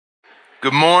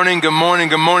Good morning, good morning,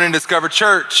 good morning, Discover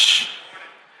Church.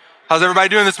 How's everybody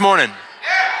doing this morning?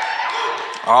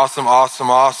 Awesome,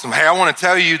 awesome, awesome. Hey, I want to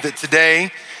tell you that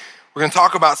today we're going to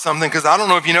talk about something because I don't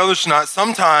know if you know this or not.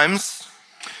 Sometimes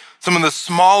some of the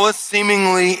smallest,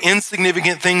 seemingly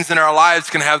insignificant things in our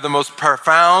lives can have the most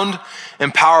profound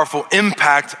and powerful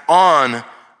impact on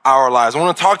our lives. I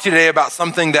want to talk to you today about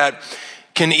something that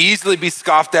can easily be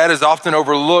scoffed at, is often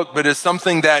overlooked, but is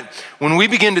something that when we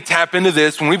begin to tap into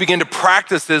this, when we begin to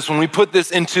practice this, when we put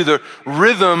this into the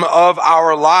rhythm of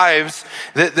our lives,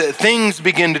 that things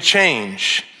begin to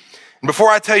change. And before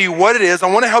I tell you what it is,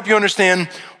 I want to help you understand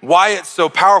why it's so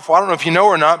powerful. I don't know if you know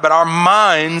or not, but our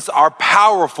minds are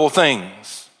powerful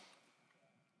things.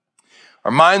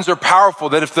 Our minds are powerful,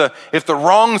 that if the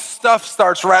wrong stuff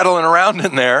starts rattling around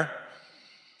in there,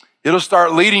 it'll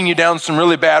start leading you down some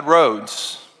really bad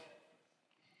roads.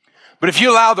 But if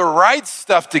you allow the right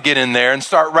stuff to get in there and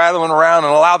start rattling around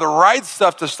and allow the right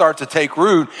stuff to start to take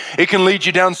root, it can lead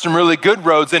you down some really good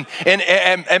roads. And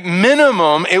at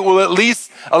minimum, it will at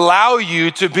least allow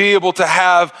you to be able to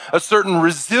have a certain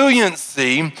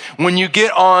resiliency when you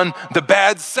get on the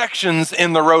bad sections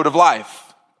in the road of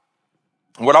life.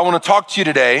 What I want to talk to you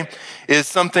today is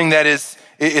something that is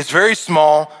very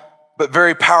small, but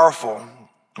very powerful.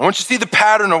 I want you to see the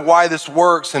pattern of why this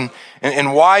works and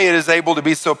why it is able to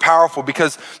be so powerful,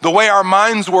 because the way our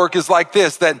minds work is like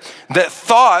this, that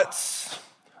thoughts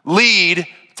lead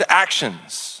to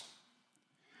actions.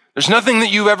 There's nothing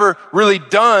that you've ever really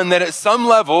done that at some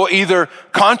level, either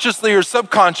consciously or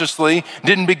subconsciously,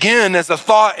 didn't begin as a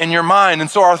thought in your mind. And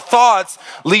so our thoughts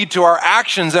lead to our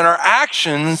actions, and our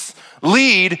actions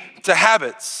lead to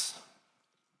habits.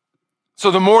 So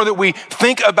the more that we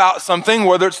think about something,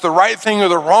 whether it's the right thing or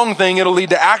the wrong thing, it'll lead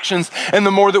to actions. And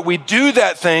the more that we do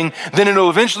that thing, then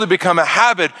it'll eventually become a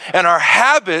habit. And our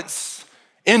habits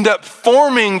end up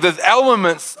forming the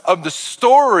elements of the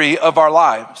story of our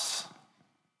lives.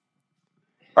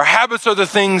 Our habits are the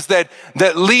things that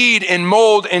lead and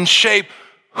mold and shape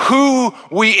who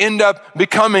we end up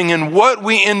becoming and what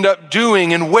we end up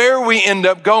doing and where we end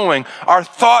up going. Our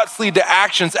thoughts lead to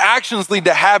actions, actions lead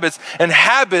to habits, and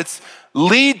habits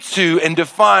lead to and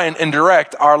define and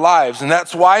direct our lives. And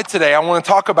that's why today I want to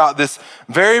talk about this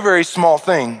very, very small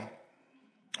thing.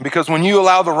 Because when you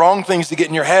allow the wrong things to get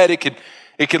in your head, it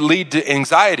could lead to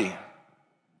anxiety.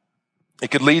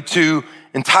 It could lead to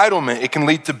entitlement. It can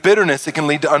lead to bitterness. It can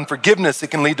lead to unforgiveness.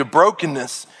 It can lead to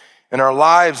brokenness in our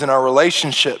lives and our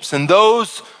relationships. And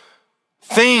those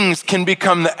things can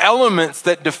become the elements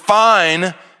that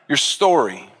define your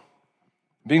story.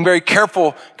 Being very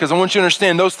careful, because I want you to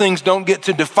understand those things don't get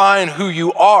to define who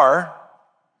you are,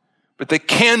 but they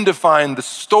can define the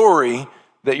story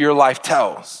that your life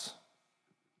tells.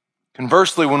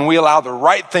 Conversely, when we allow the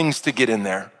right things to get in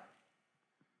there,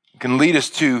 it can lead us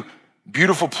to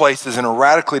beautiful places in a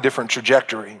radically different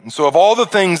trajectory. And so of all the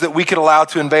things that we could allow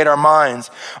to invade our minds,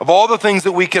 of all the things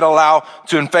that we could allow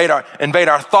to invade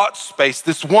our thought space,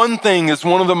 this one thing is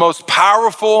one of the most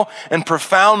powerful and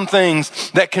profound things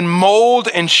that can mold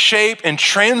and shape and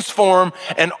transform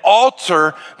and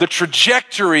alter the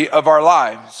trajectory of our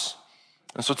lives.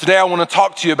 And so today I want to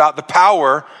talk to you about the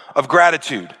power of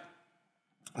gratitude.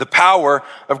 The power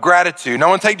of gratitude. And I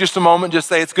want to take just a moment, just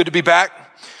say it's good to be back.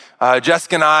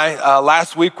 Jessica and I,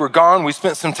 last week were gone. We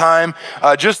spent some time,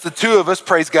 just the two of us,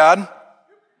 praise God.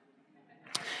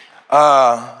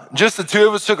 Just the two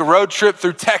of us took a road trip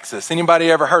through Texas. Anybody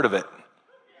ever heard of it?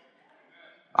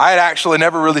 I had actually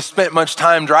never really spent much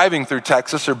time driving through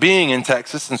Texas or being in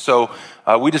Texas. And so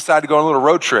we decided to go on a little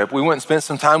road trip. We went and spent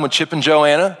some time with Chip and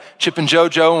Joanna, Chip and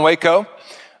Joe in Waco.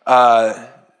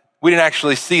 We didn't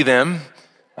actually see them.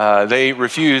 They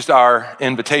refused our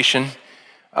invitation.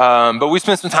 But we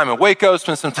spent some time in Waco,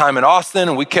 spent some time in Austin,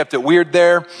 and we kept it weird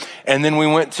there. And then we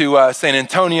went to San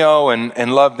Antonio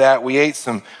and loved that. We ate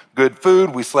some good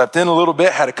food. We slept in a little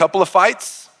bit, had a couple of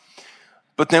fights,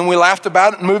 but then we laughed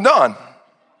about it and moved on.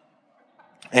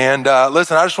 And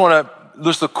listen, I just want to,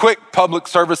 just a quick public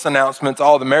service announcement to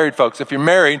all the married folks. If you're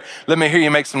married, let me hear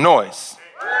you make some noise.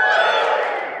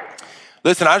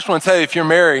 Listen, I just want to tell you, if you're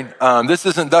married, this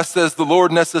isn't thus says the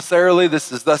Lord necessarily.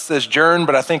 This is thus says Jern,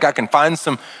 but I think I can find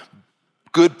some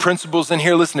good principles in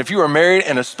here. Listen, if you are married,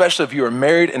 and especially if you are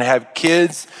married and have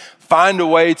kids, find a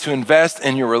way to invest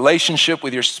in your relationship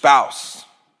with your spouse.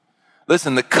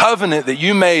 Listen, the covenant that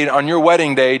you made on your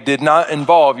wedding day did not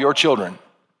involve your children.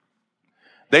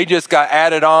 They just got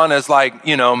added on as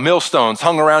millstones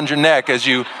hung around your neck as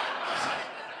you...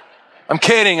 I'm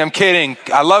kidding.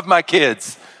 I love my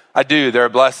kids. I do, they're a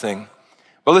blessing.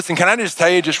 But listen, can I just tell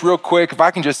you just real quick, if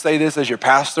I can just say this as your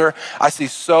pastor, I see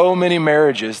so many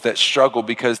marriages that struggle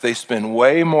because they spend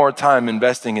way more time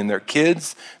investing in their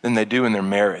kids than they do in their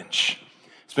marriage.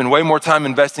 Spend way more time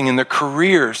investing in their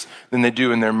careers than they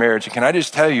do in their marriage. And can I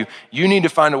just tell you, you need to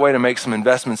find a way to make some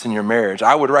investments in your marriage.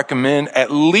 I would recommend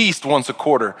at least once a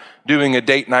quarter doing a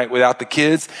date night without the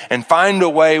kids, and find a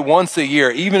way once a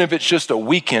year, even if it's just a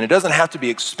weekend. It doesn't have to be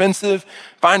expensive.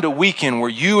 Find a weekend where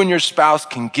you and your spouse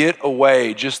can get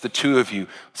away, just the two of you.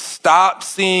 Stop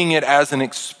seeing it as an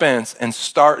expense and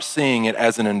start seeing it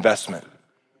as an investment,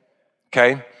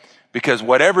 okay? Because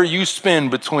whatever you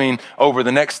spend between over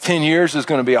the next 10 years is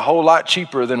going to be a whole lot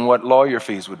cheaper than what lawyer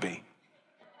fees would be,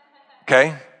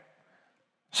 okay?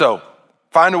 So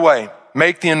find a way,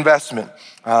 make the investment.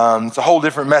 It's a whole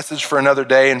different message for another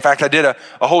day. In fact, I did a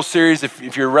whole series,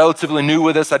 if you're relatively new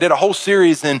with us, I did a whole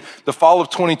series in the fall of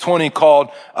 2020 called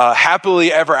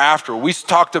Happily Ever After. We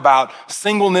talked about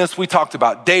singleness, we talked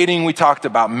about dating, we talked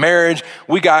about marriage.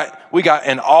 We got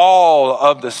in all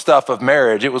of the stuff of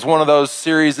marriage. It was one of those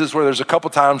series where there's a couple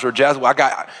times where Jess,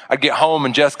 I get home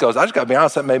and Jess goes, I just got to be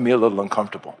honest, that made me a little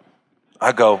uncomfortable.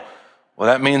 I go, well,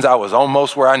 that means I was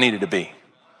almost where I needed to be,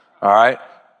 all right?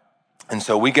 And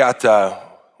so we got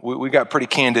pretty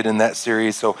candid in that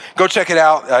series. So go check it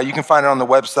out. You can find it on the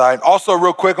website. Also,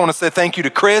 real quick, I want to say thank you to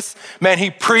Chris. Man, he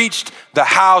preached the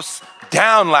house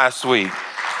down last week.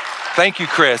 Thank you,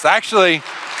 Chris. I actually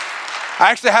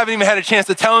haven't even had a chance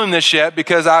to tell him this yet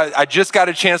because I just got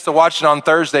a chance to watch it on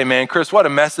Thursday, man. Chris, what a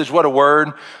message, what a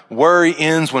word. Worry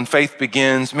ends when faith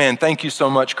begins. Man, thank you so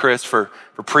much, Chris, for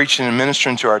preaching and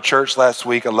ministering to our church last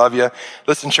week. I love you.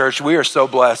 Listen, church, we are so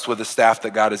blessed with the staff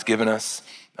that God has given us.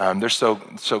 They're so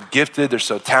gifted, they're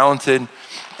so talented.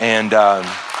 And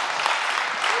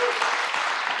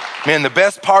man, the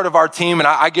best part of our team, and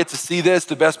I get to see this,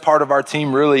 the best part of our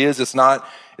team really is, it's not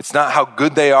how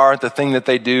good they are at the thing that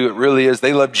they do. It really is,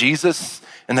 they love Jesus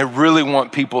and they really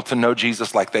want people to know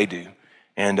Jesus like they do.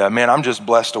 And man, I'm just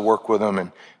blessed to work with them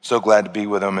and so glad to be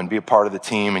with them and be a part of the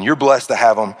team. And you're blessed to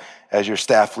have them as your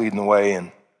staff leading the way.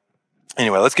 And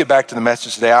anyway, let's get back to the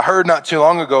message today. I heard not too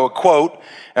long ago a quote,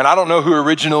 and I don't know who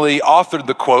originally authored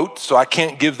the quote, so I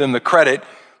can't give them the credit,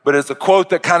 but it's a quote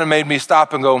that kind of made me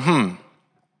stop and go, And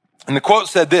the quote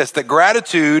said this, that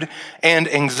gratitude and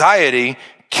anxiety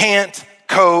can't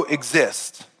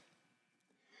coexist.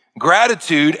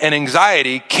 Gratitude and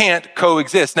anxiety can't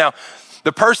coexist. Now,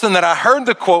 the person that I heard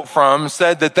the quote from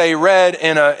said that they read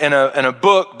in a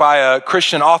book by a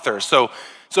Christian author. So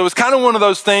it's kind of one of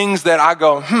those things that I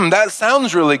go, that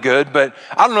sounds really good, but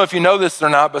I don't know if you know this or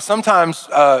not, but sometimes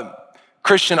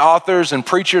Christian authors and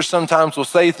preachers sometimes will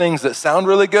say things that sound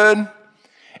really good.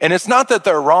 And it's not that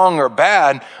they're wrong or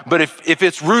bad, but if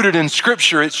it's rooted in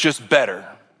scripture, it's just better.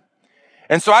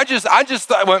 And so I just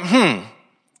thought, went,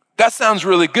 that sounds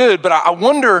really good, but I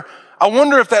wonder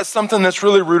if that's something that's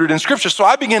really rooted in scripture. So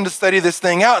I began to study this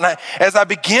thing out. And as I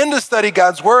began to study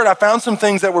God's word, I found some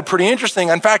things that were pretty interesting.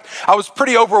 In fact, I was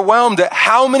pretty overwhelmed at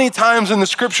how many times in the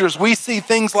scriptures we see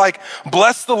things like,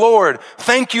 bless the Lord,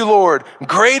 thank you, Lord,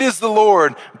 great is the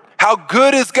Lord, how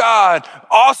good is God,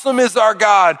 awesome is our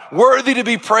God, worthy to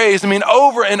be praised. I mean,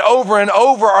 over and over and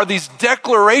over are these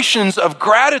declarations of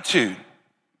gratitude.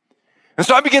 And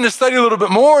so I began to study a little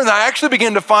bit more, and I actually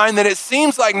began to find that it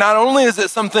seems like not only is it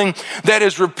something that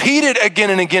is repeated again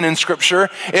and again in scripture,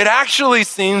 it actually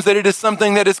seems that it is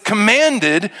something that is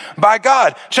commanded by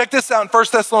God. Check this out in 1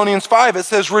 Thessalonians 5. It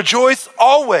says, rejoice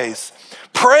always,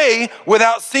 pray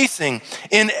without ceasing.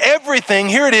 In everything,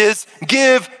 here it is,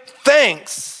 give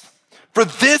thanks. For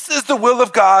this is the will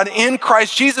of God in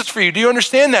Christ Jesus for you. Do you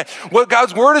understand that? What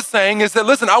God's word is saying is that,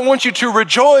 listen, I want you to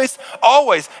rejoice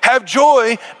always. Have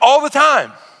joy all the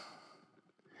time.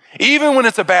 Even when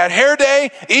it's a bad hair day,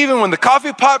 even when the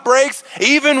coffee pot breaks,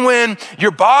 even when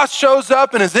your boss shows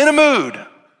up and is in a mood.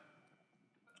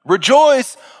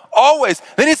 Rejoice always.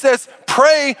 Then he says,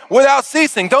 pray without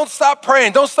ceasing. Don't stop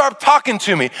praying. Don't stop talking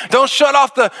to me. Don't shut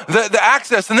off the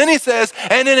access. And then he says,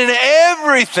 and then in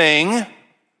everything,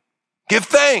 give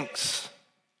thanks.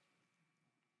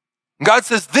 God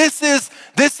says, this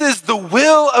is the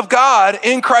will of God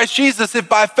in Christ Jesus. If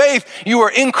by faith you are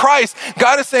in Christ,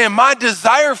 God is saying, my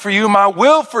desire for you, my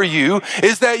will for you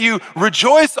is that you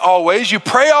rejoice always, you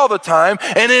pray all the time,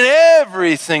 and in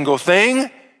every single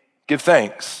thing, give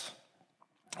thanks.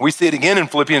 We see it again in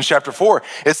Philippians chapter 4.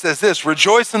 It says this,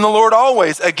 rejoice in the Lord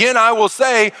always. Again, I will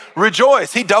say,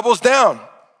 rejoice. He doubles down.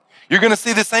 You're going to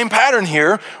see the same pattern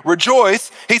here.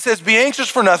 Rejoice. He says, be anxious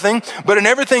for nothing, but in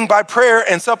everything by prayer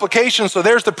and supplication. So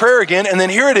there's the prayer again. And then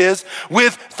here it is,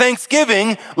 with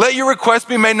thanksgiving, let your requests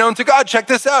be made known to God. Check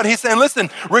this out. He's saying, listen,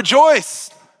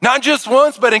 rejoice. Not just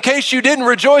once, but in case you didn't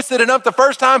rejoice it enough the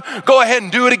first time, go ahead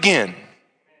and do it again.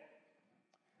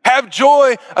 Have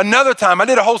joy another time. I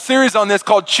did a whole series on this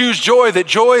called Choose Joy, that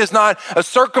joy is not a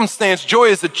circumstance. Joy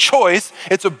is a choice.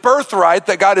 It's a birthright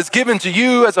that God has given to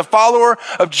you as a follower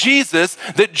of Jesus,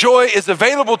 that joy is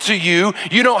available to you.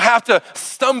 You don't have to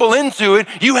stumble into it.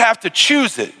 You have to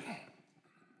choose it.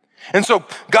 And so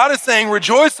God is saying,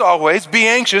 rejoice always, be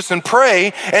anxious and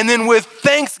pray. And then with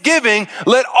thanksgiving,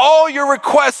 let all your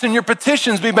requests and your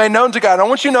petitions be made known to God. I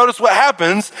want you to notice what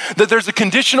happens, that there's a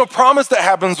conditional promise that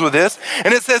happens with this.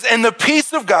 And it says, and the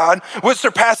peace of God, which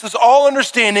surpasses all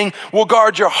understanding, will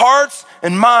guard your hearts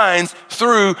and minds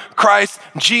through Christ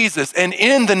Jesus. And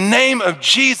in the name of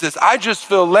Jesus, I just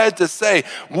feel led to say,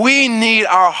 we need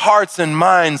our hearts and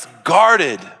minds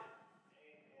guarded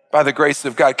by the grace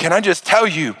of God. Can I just tell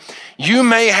you, you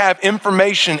may have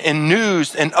information and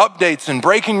news and updates and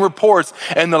breaking reports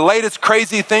and the latest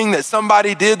crazy thing that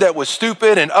somebody did that was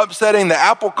stupid and upsetting the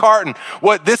apple cart and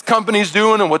what this company's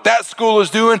doing and what that school is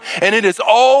doing, and it is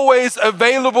always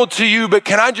available to you. But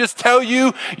can I just tell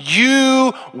you,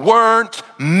 you weren't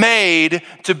made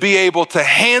to be able to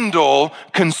handle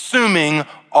consuming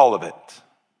all of it.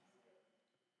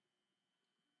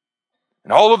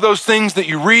 And all of those things that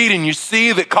you read and you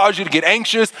see that cause you to get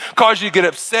anxious, cause you to get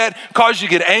upset, cause you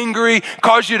to get angry,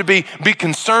 cause you to be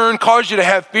concerned, cause you to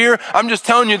have fear. I'm just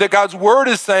telling you that God's word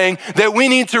is saying that we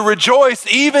need to rejoice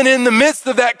even in the midst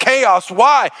of that chaos.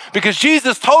 Why? Because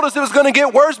Jesus told us it was going to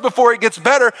get worse before it gets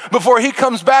better, before he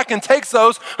comes back and takes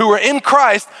those who are in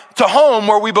Christ to home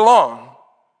where we belong.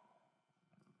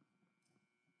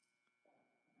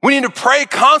 We need to pray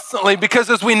constantly, because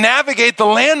as we navigate the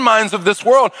landmines of this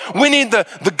world, we need the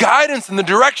guidance and the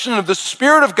direction of the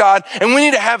Spirit of God. And we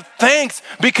need to have thanks,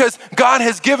 because God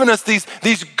has given us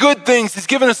these good things. He's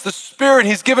given us the Spirit.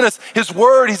 He's given us his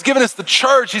word. He's given us the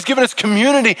church. He's given us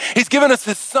community. He's given us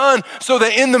his son, so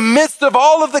that in the midst of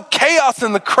all of the chaos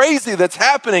and the crazy that's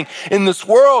happening in this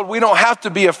world, we don't have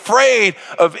to be afraid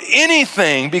of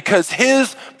anything, because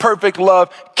his perfect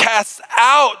love casts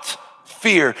out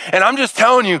fear. And I'm just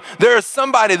telling you, there is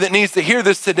somebody that needs to hear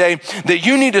this today, that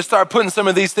you need to start putting some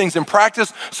of these things in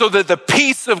practice, so that the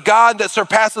peace of God that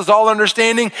surpasses all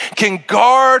understanding can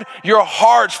guard your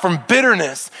hearts from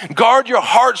bitterness, guard your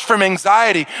hearts from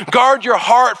anxiety, guard your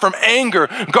heart from anger,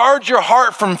 guard your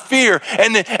heart from fear,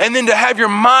 and then to have your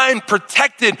mind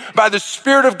protected by the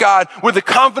Spirit of God, with the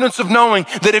confidence of knowing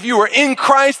that if you are in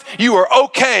Christ, you are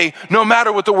okay no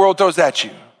matter what the world throws at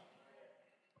you.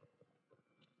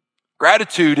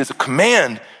 Gratitude is a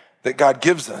command that God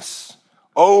gives us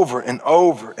over and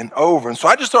over and over. And so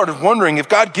I just started wondering, if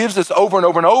God gives us over and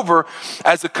over and over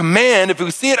as a command, if we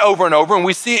see it over and over and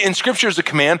we see it in Scripture as a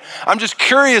command, I'm just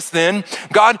curious then,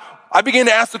 God, I began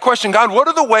to ask the question, God, what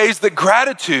are the ways that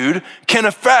gratitude can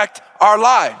affect our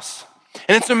lives?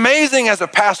 And it's amazing as a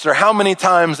pastor how many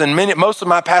times, and most of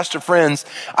my pastor friends,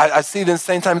 I see them at the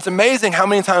same time, it's amazing how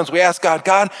many times we ask God,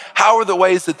 God, how are the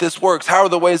ways that this works? How are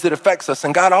the ways that it affects us?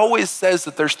 And God always says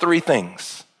that there's three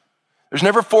things. There's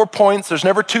never 4 points, there's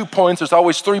never 2 points, there's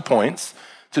always 3 points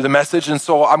to the message. And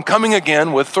so I'm coming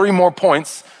again with 3 more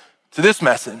points to this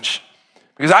message,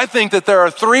 because I think that there are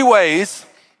 3 ways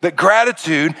that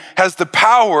gratitude has the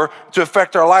power to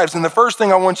affect our lives. And the first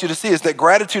thing I want you to see is that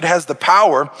gratitude has the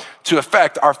power to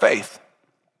affect our faith.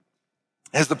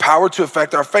 It has the power to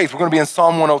affect our faith. We're going to be in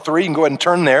Psalm 103. You can go ahead and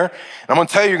turn there. And I'm going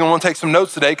to tell you, you're going to want to take some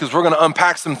notes today, because we're going to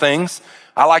unpack some things.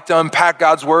 I like to unpack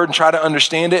God's word and try to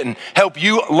understand it and help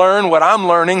you learn what I'm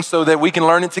learning, so that we can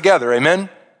learn it together. Amen?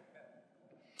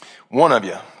 One of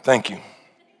you. Thank you.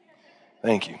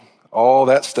 Thank you. All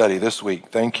that study this week.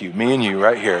 Thank you. Me and you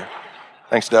right here.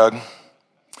 Thanks, Doug.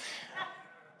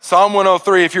 Psalm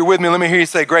 103, if you're with me, let me hear you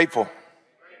say grateful.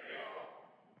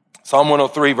 Psalm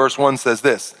 103, verse 1 says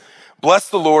this: bless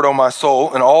the Lord, O my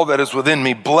soul, and all that is within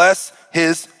me. Bless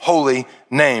his holy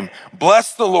name.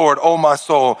 Bless the Lord, O my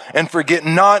soul, and forget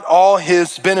not all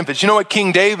his benefits. You know what,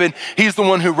 King David, he's the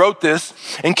one who wrote this.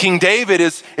 And King David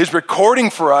is recording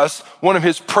for us one of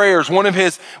his prayers, one of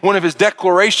his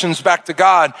declarations back to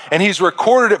God. And he's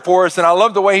recorded it for us. And I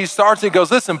love the way he starts. He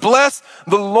goes, listen, bless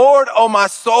the Lord, O my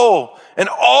soul, and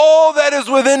all that is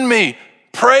within me.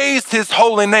 Praise his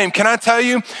holy name. Can I tell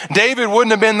you, David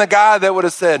wouldn't have been the guy that would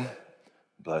have said,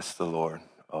 bless the Lord,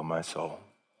 O my soul.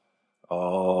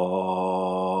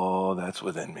 All that's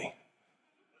within me.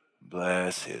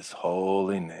 Bless his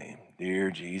holy name.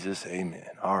 Dear Jesus, amen.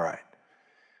 All right.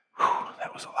 Whew,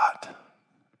 that was a lot.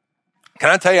 Can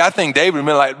I tell you, I think David would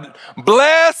have been like,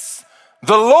 bless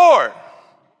the Lord,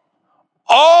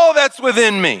 all that's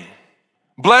within me.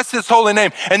 Bless his holy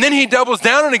name. And then he doubles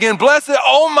down and again, bless it,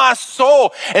 oh my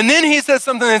soul. And then he says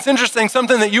something that's interesting,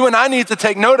 something that you and I need to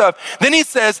take note of. Then he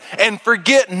says, and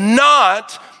forget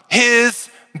not his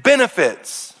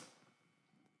benefits.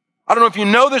 I don't know if you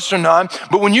know this or not,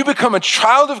 but when you become a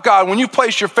child of God, when you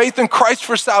place your faith in Christ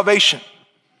for salvation,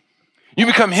 you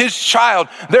become his child,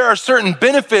 there are certain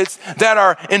benefits that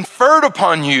are inferred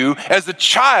upon you as a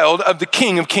child of the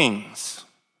King of Kings.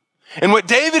 And what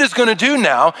David is going to do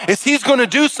now is he's going to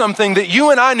do something that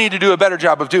you and I need to do a better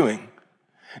job of doing.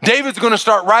 David's going to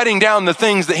start writing down the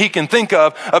things that he can think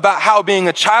of about how being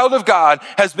a child of God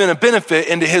has been a benefit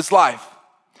into his life.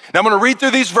 Now I'm going to read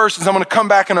through these verses. I'm going to come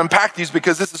back and unpack these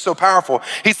because this is so powerful.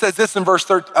 He says this in verse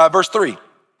 3.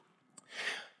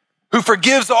 Who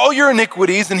forgives all your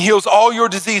iniquities and heals all your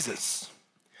diseases,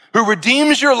 who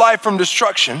redeems your life from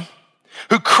destruction,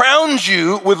 who crowns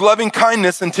you with loving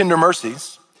kindness and tender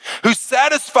mercies, who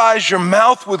satisfies your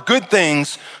mouth with good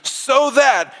things so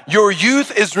that your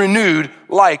youth is renewed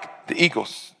like the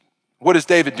eagles. What is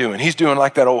David doing? He's doing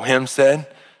like that old hymn said,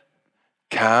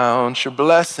 count your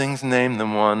blessings, name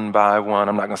them one by one.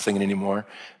 I'm not going to sing it anymore.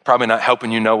 Probably not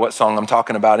helping you know what song I'm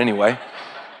talking about anyway.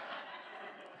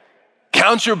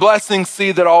 Count your blessings,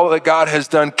 see that all that God has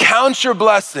done. Count your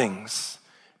blessings,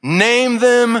 name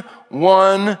them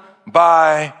one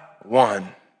by one.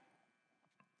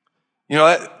 You know,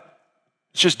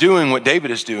 it's just doing what David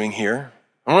is doing here.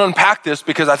 I want to unpack this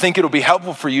because I think it'll be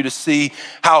helpful for you to see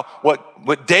how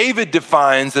what David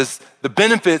defines as the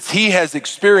benefits he has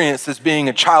experienced as being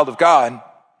a child of God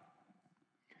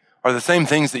are the same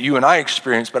things that you and I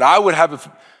experience. But I would have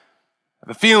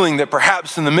a feeling that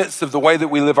perhaps in the midst of the way that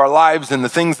we live our lives and the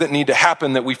things that need to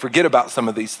happen that we forget about some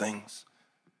of these things.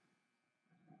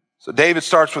 So David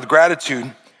starts with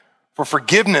gratitude for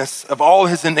forgiveness of all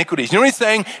his iniquities. You know what he's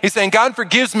saying? He's saying, God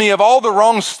forgives me of all the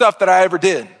wrong stuff that I ever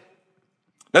did.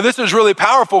 Now, this is really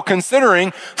powerful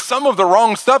considering some of the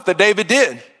wrong stuff that David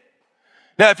did.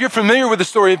 Now, if you're familiar with the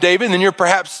story of David, then you're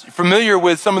perhaps familiar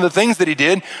with some of the things that he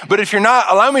did. But if you're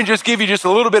not, allow me to just give you just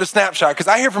a little bit of snapshot, because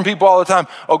I hear from people all the time,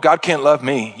 oh, God can't love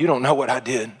me. You don't know what I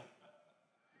did.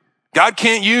 God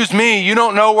can't use me. You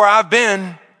don't know where I've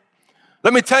been.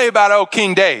 Let me tell you about old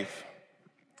King Dave.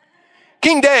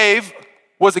 King Dave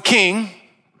was a king,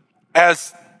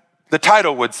 as the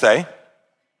title would say.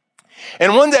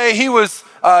 And one day he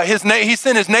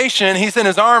sent his nation, he sent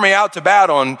his army out to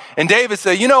battle. And David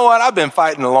said, you know what? I've been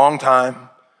fighting a long time.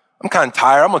 I'm kind of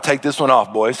tired. I'm going to take this one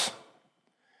off, boys.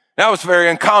 That was very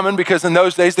uncommon because in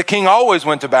those days, the king always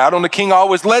went to battle and the king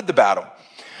always led the battle.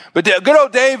 But good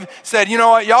old Dave said, you know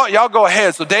what, y'all go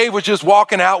ahead. So Dave was just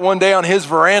walking out one day on his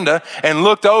veranda and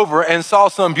looked over and saw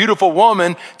some beautiful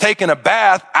woman taking a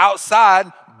bath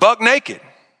outside buck naked.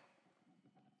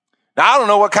 Now, I don't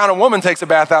know what kind of woman takes a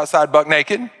bath outside buck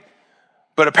naked,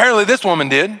 but apparently this woman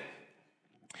did.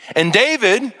 And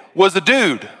David was a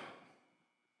dude.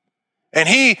 And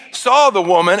he saw the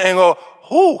woman and go,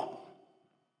 ooh.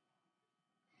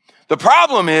 The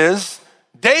problem is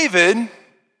David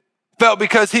felt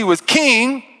because he was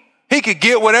king, he could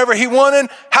get whatever he wanted,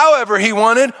 however he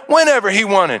wanted, whenever he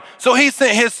wanted. So he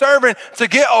sent his servant to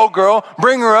get old girl,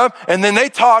 bring her up, and then they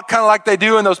talk kind of like they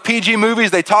do in those PG movies.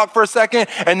 They talk for a second,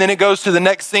 and then it goes to the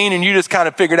next scene, and you just kind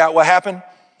of figured out what happened.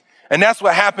 And that's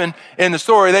what happened in the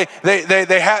story. They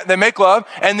make love,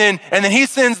 and then he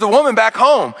sends the woman back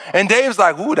home. And Dave's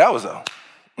like, ooh, that was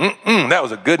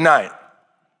a good night.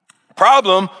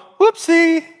 Problem,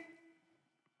 whoopsie.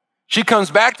 She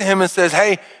comes back to him and says,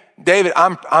 hey, David,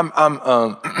 I'm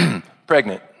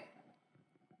pregnant.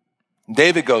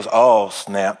 David goes, oh,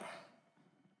 snap.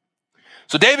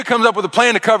 So David comes up with a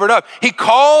plan to cover it up. He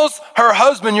calls her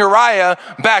husband Uriah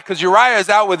back because Uriah is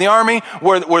out with the army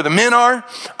where the men are.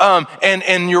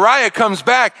 And Uriah comes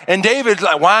back and David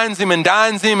like wines him and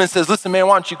dines him and says, listen, man,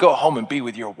 why don't you go home and be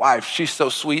with your wife? She's so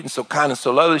sweet and so kind and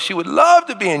so lovely. She would love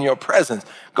to be in your presence.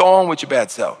 Go on with your bad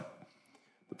self.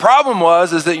 The problem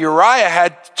is that Uriah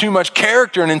had too much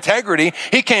character and integrity.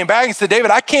 He came back and said,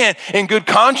 David, I can't in good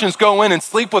conscience go in and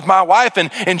sleep with my wife and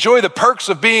enjoy the perks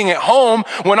of being at home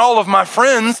when all of my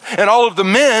friends and all of the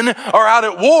men are out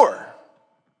at war.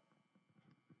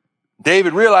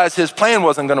 David realized his plan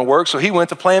wasn't going to work, so he went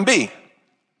to plan B.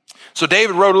 So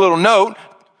David wrote a little note,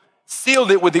 sealed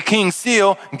it with the king's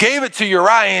seal, gave it to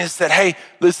Uriah and said, hey,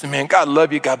 listen, man, God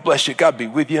love you, God bless you, God be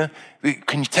with you.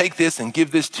 Can you take this and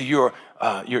give this to your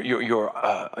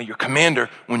commander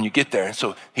when you get there? And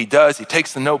so he does. He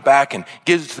takes the note back and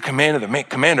gives it to the commander. The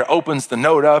commander opens the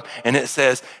note up and it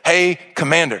says, hey,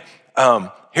 commander,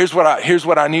 here's what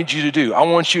I need you to do. I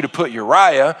want you to put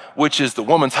Uriah, which is the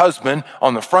woman's husband,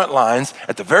 on the front lines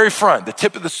at the very front, the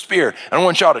tip of the spear. And I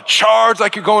want y'all to charge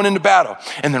like you're going into battle.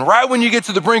 And then right when you get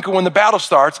to the brink of when the battle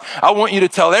starts, I want you to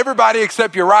tell everybody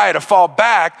except Uriah to fall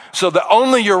back so that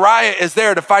only Uriah is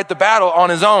there to fight the battle on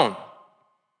his own.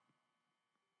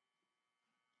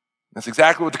 That's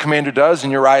exactly what the commander does,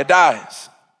 and Uriah dies.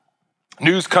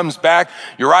 News comes back.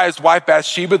 Uriah's wife,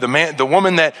 Bathsheba, the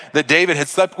woman that David had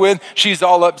slept with, she's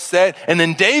all upset. And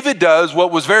then David does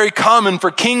what was very common for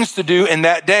kings to do in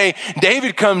that day.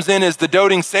 David comes in as the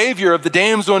doting savior of the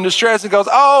damsel in distress and goes,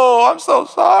 oh, I'm so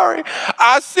sorry.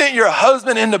 I sent your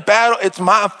husband into battle. It's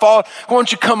my fault. Why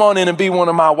don't you come on in and be one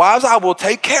of my wives? I will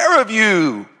take care of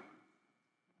you. And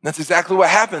that's exactly what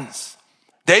happens.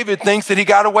 David thinks that he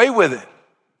got away with it.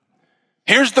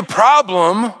 Here's the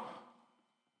problem,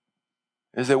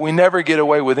 is that we never get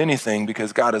away with anything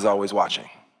because God is always watching.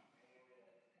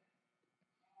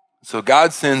 So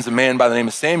God sends a man by the name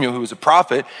of Samuel, who was a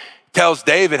prophet, tells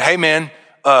David, hey man,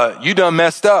 you done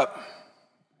messed up.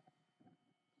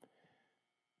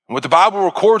 And what the Bible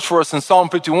records for us in Psalm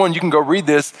 51, you can go read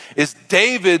this, is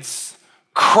David's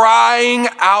crying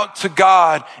out to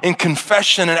God in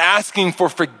confession and asking for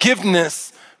forgiveness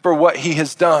for what he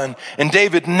has done. And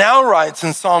David now writes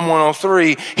in Psalm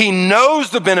 103, he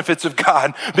knows the benefits of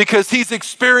God because he's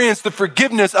experienced the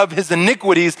forgiveness of his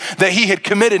iniquities that he had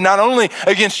committed, not only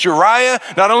against Uriah,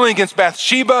 not only against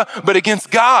Bathsheba, but against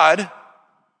God.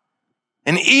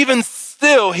 And even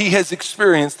still, he has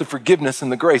experienced the forgiveness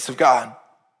and the grace of God.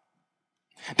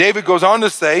 David goes on to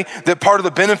say that part of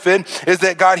the benefit is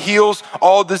that God heals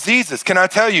all diseases. Can I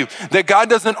tell you that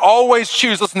God doesn't always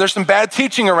choose? Listen, there's some bad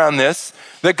teaching around this,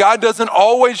 that God doesn't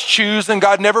always choose and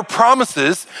God never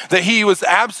promises that he was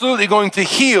absolutely going to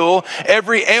heal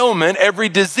every ailment, every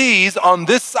disease on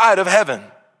this side of heaven.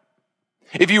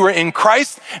 If you were in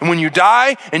Christ and when you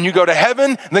die and you go to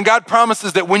heaven, then God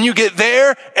promises that when you get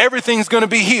there, everything's going to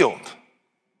be healed.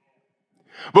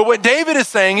 But what David is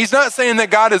saying, he's not saying that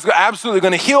God is absolutely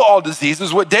going to heal all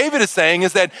diseases. What David is saying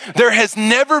is that there has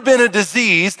never been a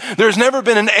disease, there's never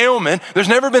been an ailment, there's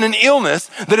never been an illness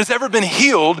that has ever been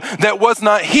healed that was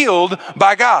not healed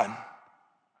by God.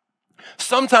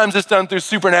 Sometimes it's done through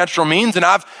supernatural means, and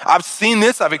I've seen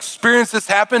this, I've experienced this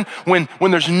happen when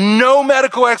there's no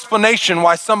medical explanation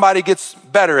why somebody gets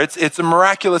better. It's a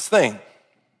miraculous thing.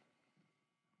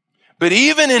 But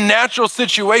even in natural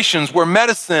situations where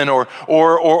medicine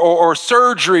or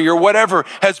surgery or whatever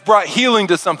has brought healing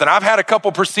to something. I've had a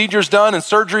couple procedures done and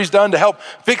surgeries done to help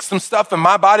fix some stuff in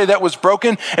my body that was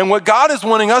broken. And what God is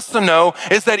wanting us to know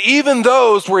is that even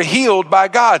those were healed by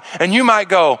God. And you might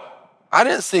go, I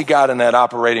didn't see God in that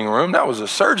operating room. That was a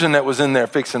surgeon that was in there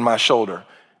fixing my shoulder.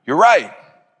 You're right.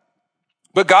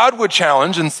 But God would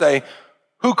challenge and say,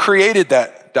 who created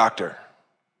that doctor?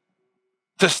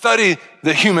 To study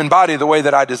the human body the way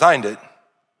that I designed it,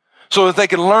 so that they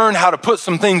can learn how to put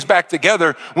some things back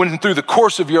together when through the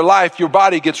course of your life, your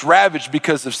body gets ravaged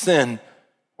because of sin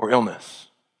or illness.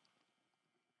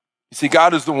 You see,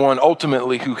 God is the one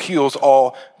ultimately who heals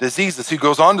all diseases. He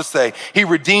goes on to say, he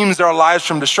redeems our lives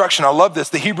from destruction. I love this.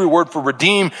 The Hebrew word for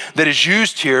redeem that is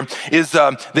used here is,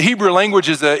 the Hebrew language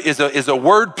is a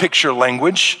word picture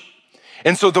language.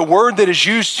 And so the word that is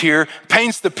used here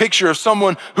paints the picture of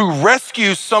someone who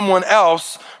rescues someone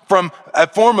else from a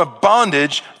form of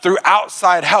bondage through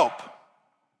outside help.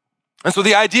 And so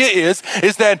the idea is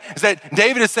that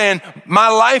David is saying, my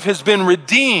life has been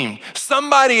redeemed.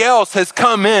 Somebody else has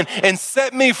come in and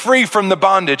set me free from the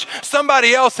bondage.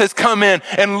 Somebody else has come in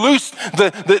and loosed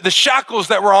the shackles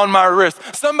that were on my wrist.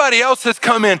 Somebody else has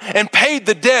come in and paid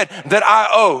the debt that I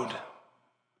owed.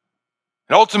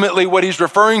 And ultimately what he's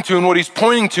referring to and what he's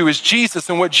pointing to is Jesus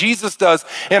and what Jesus does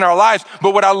in our lives.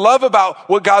 But what I love about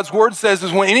what God's word says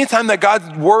is when anytime that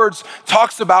God's words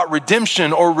talks about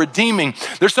redemption or redeeming,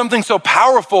 there's something so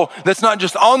powerful that's not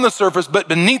just on the surface, but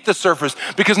beneath the surface.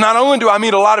 Because not only do I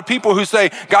meet a lot of people who say,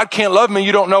 God can't love me,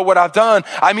 you don't know what I've done.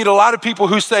 I meet a lot of people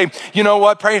who say, you know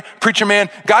what, preacher man,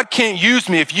 God can't use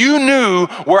me. If you knew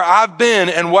where I've been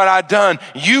and what I've done,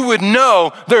 you would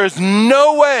know there is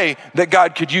no way that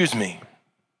God could use me.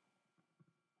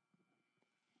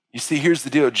 You see, here's the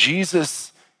deal.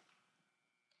 Jesus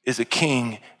is a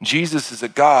king. Jesus is a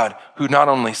God who not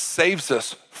only saves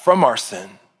us from our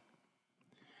sin,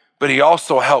 but he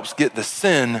also helps get the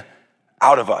sin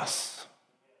out of us.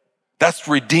 That's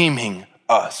redeeming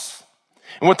us.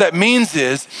 And what that means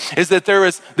is that there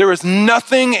is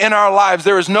nothing in our lives,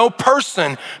 there is no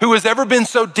person who has ever been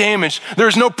so damaged, there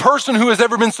is no person who has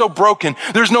ever been so broken,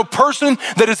 there's no person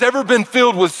that has ever been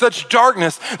filled with such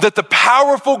darkness that the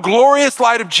powerful, glorious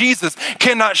light of Jesus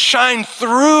cannot shine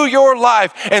through your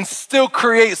life and still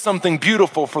create something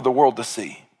beautiful for the world to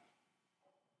see.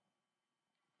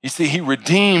 You see, he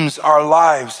redeems our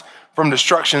lives from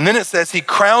destruction. And then it says he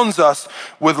crowns us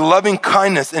with loving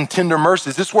kindness and tender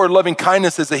mercies. This word loving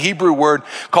kindness is a Hebrew word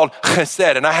called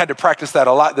chesed, and I had to practice that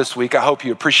a lot this week. I hope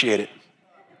you appreciate it.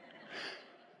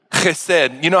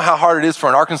 Chesed. You know how hard it is for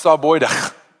an Arkansas boy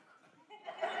to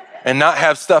and not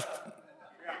have stuff.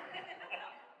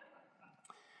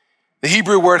 The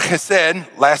Hebrew word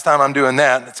chesed, last time I'm doing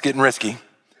that, it's getting risky.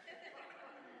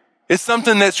 It's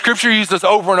something that Scripture uses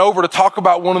over and over to talk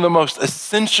about one of the most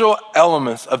essential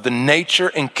elements of the nature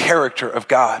and character of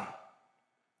God.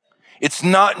 It's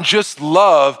not just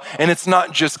love and it's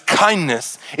not just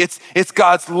kindness. It's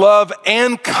God's love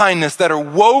and kindness that are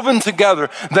woven together,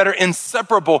 that are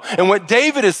inseparable. And what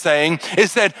David is saying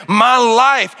is that my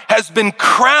life has been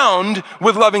crowned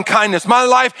with loving kindness. My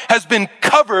life has been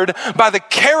covered by the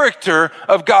character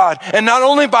of God. And not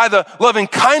only by the loving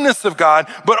kindness of God,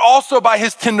 but also by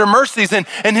his tender mercies. And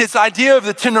his idea of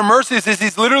the tender mercies is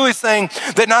he's literally saying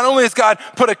that not only has God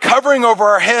put a covering over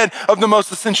our head of the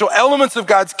most essential elements of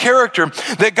God's character,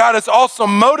 that God is also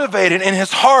motivated in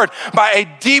his heart by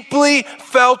a deeply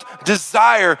felt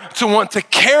desire to want to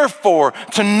care for,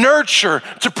 to nurture,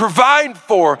 to provide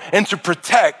for, and to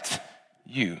protect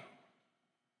you.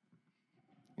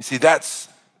 You see, that's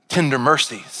tender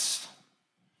mercies.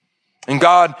 And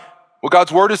God, what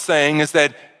God's word is saying is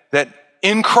that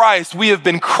in Christ we have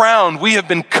been crowned, we have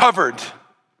been covered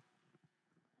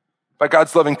by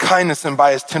God's loving kindness and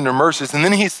by his tender mercies. And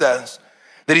then he says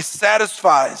that he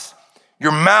satisfies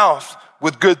your mouth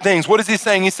with good things. What is he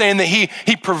saying? He's saying that he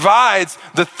provides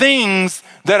the things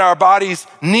that our bodies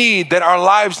need, that our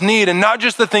lives need, and not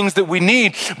just the things that we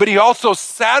need, but he also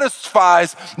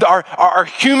satisfies our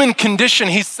human condition.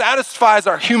 He satisfies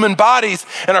our human bodies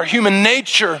and our human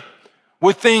nature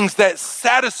with things that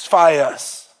satisfy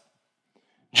us.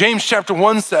 James chapter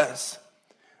 1 says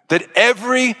that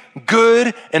every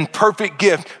good and perfect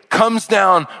gift comes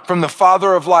down from the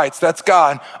Father of lights, that's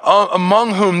God,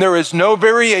 among whom there is no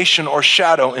variation or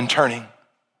shadow in turning.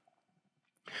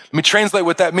 Let me translate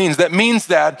what that means. That means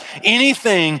that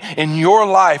anything in your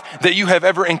life that you have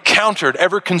ever encountered,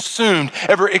 ever consumed,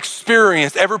 ever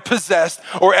experienced, ever possessed,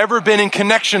 or ever been in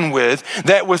connection with,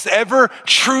 that was ever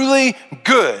truly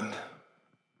good,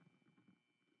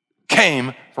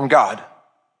 came from God.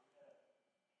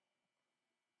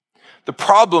 The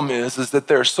problem is that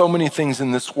there are so many things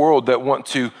in this world that want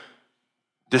to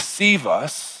deceive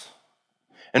us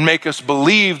and make us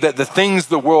believe that the things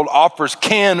the world offers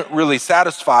can really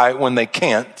satisfy when they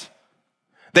can't.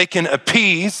 They can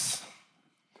appease,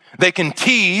 they can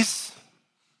tease,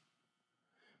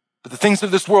 but the things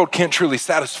of this world can't truly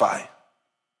satisfy.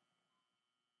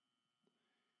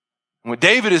 And what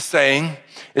David is saying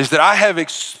is that I have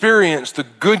experienced the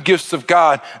good gifts of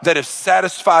God that have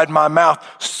satisfied my mouth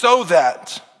so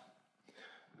that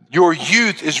your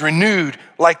youth is renewed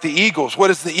like the eagles. What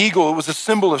is the eagle? It was a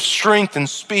symbol of strength and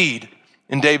speed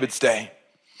in David's day.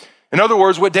 In other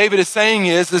words, what David is saying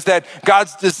is that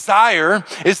God's desire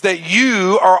is that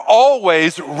you are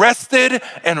always rested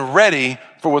and ready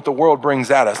for what the world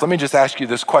brings at us. Let me just ask you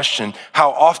this question.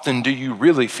 How often do you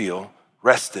really feel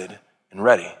rested and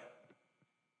ready?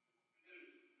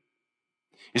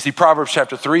 You see, Proverbs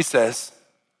chapter 3 says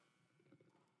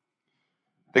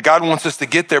that God wants us to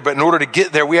get there, but in order to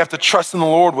get there, we have to trust in the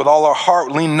Lord with all our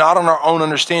heart, lean not on our own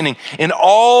understanding. In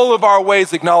all of our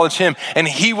ways, acknowledge him, and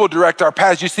he will direct our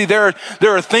paths. You see, there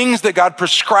are things that God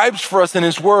prescribes for us in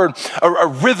his word, a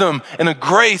rhythm and a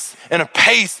grace and a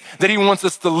pace that he wants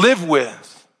us to live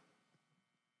with,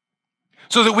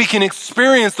 so that we can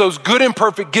experience those good and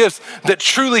perfect gifts that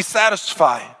truly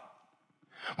satisfy.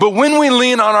 But when we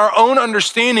lean on our own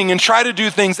understanding and try to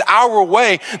do things our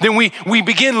way, then we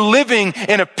begin living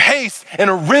in a pace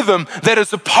and a rhythm that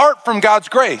is apart from God's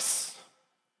grace.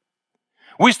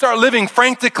 We start living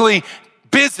frantically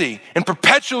busy and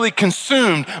perpetually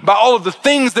consumed by all of the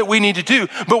things that we need to do.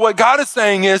 But what God is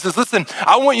saying is listen,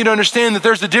 I want you to understand that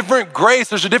there's a different grace,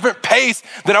 there's a different pace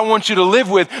that I want you to live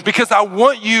with, because I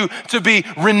want you to be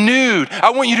renewed.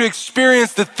 I want you to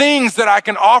experience the things that I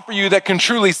can offer you that can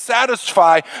truly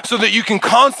satisfy, so that you can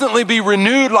constantly be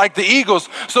renewed like the eagles,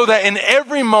 so that in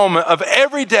every moment of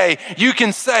every day, you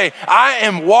can say, I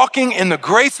am walking in the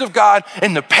grace of God,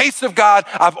 in the pace of God.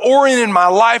 I've oriented my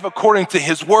life according to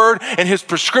his word, and his his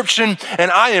prescription,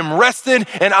 and I am rested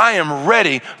and I am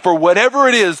ready for whatever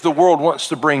it is the world wants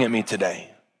to bring at me today.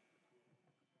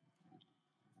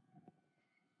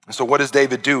 And so what does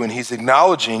David do? And he's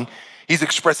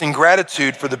expressing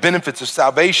gratitude for the benefits of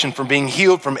salvation, from being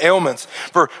healed from ailments,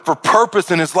 for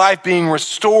purpose in his life being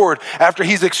restored after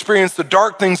he's experienced the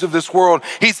dark things of this world.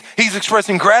 He's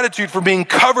expressing gratitude for being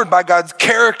covered by God's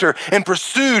character and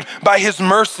pursued by his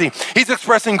mercy. He's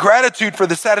expressing gratitude for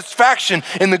the satisfaction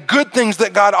in the good things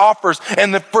that God offers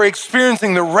and for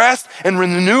experiencing the rest and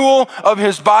renewal of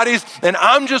his bodies. And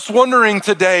I'm just wondering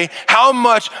today how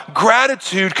much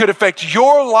gratitude could affect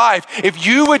your life if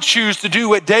you would choose to do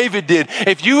what David did.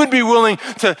 If you would be willing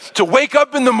to wake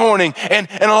up in the morning and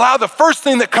allow the first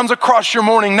thing that comes across your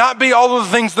morning not be all of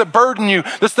the things that burden you,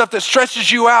 the stuff that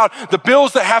stresses you out, the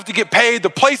bills that have to get paid, the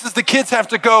places the kids have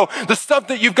to go, the stuff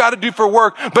that you've got to do for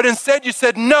work. But instead you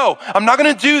said, no, I'm not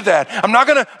going to do that. I'm not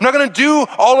going to do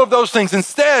all of those things.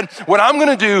 Instead, what I'm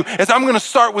going to do is I'm going to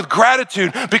start with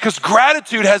gratitude, because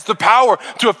gratitude has the power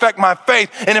to affect my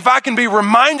faith. And if I can be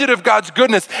reminded of God's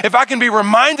goodness, if I can be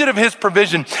reminded of his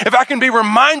provision, if I can be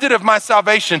reminded of my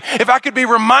salvation, if I could be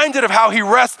reminded of how he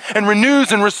rests and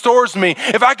renews and restores me,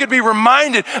 if I could be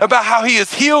reminded about how he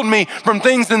has healed me from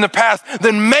things in the past,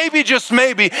 then maybe, just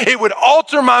maybe, it would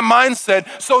alter my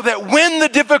mindset so that when the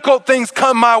difficult things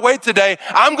come my way today,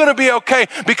 I'm going to be okay,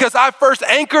 because I first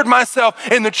anchored myself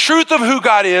in the truth of who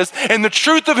God is and the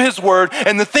truth of his word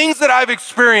and the things that I've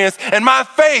experienced. And my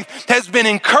faith has been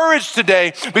encouraged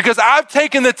today because I've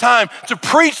taken the time to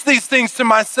preach these things to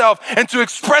myself and to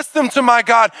express them to my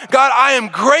God. God, I am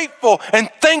grateful and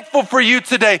thankful for you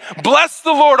today. Bless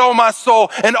the Lord, oh my soul,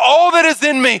 and all that is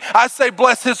in me. I say,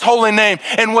 bless his holy name.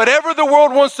 And whatever the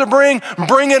world wants to bring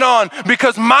it on,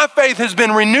 because my faith has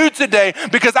been renewed today,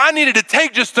 because I needed to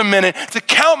take just a minute to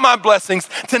count my blessings,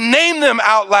 to name them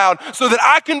out loud, so that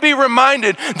I can be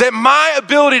reminded that my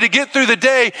ability to get through the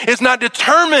day is not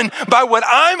determined by what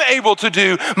I'm able to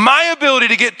do. My ability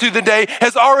to get through the day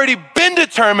has already been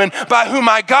determined by who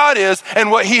my God is and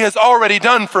what he has already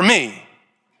done for me.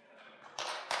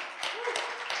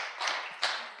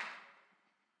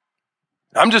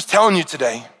 I'm just telling you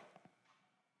today,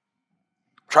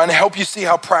 trying to help you see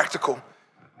how practical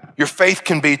your faith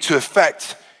can be to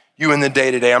affect you in the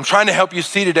day-to-day. I'm trying to help you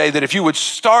see today that if you would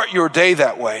start your day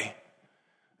that way,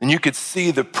 then you could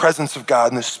see the presence of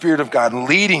God and the Spirit of God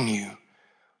leading you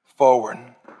forward.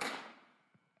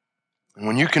 And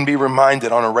when you can be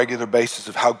reminded on a regular basis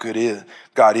of how good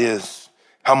God is,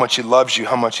 how much he loves you,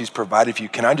 how much he's provided for you,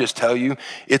 can I just tell you,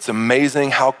 it's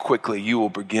amazing how quickly you will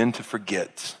begin to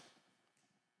forget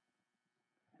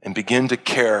and begin to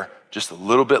care just a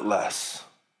little bit less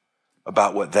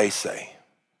about what they say,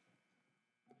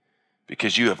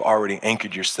 because you have already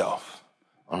anchored yourself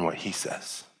on what he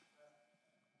says.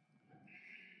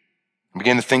 I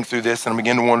begin to think through this and I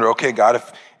begin to wonder, okay, God,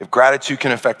 if gratitude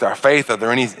can affect our faith, are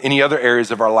there any other areas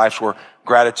of our lives where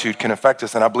gratitude can affect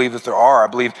us? And I believe that there are. I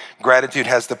believe gratitude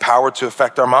has the power to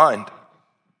affect our mind.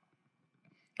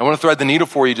 I want to thread the needle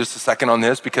for you just a second on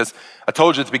this, because I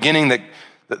told you at the beginning that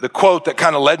the quote that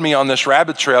kind of led me on this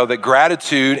rabbit trail, that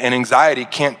gratitude and anxiety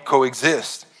can't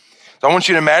coexist. So I want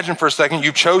you to imagine for a second,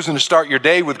 you've chosen to start your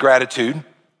day with gratitude,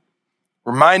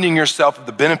 reminding yourself of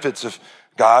the benefits of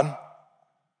God.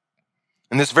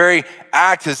 And this very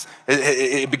act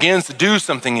it begins to do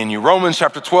something in you. Romans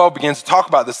chapter 12 begins to talk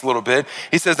about this a little bit.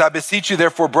 He says, I beseech you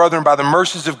therefore, brethren, by the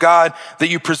mercies of God, that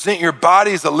you present your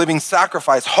bodies a living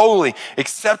sacrifice, holy,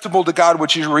 acceptable to God,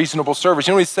 which is your reasonable service.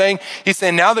 You know what he's saying? He's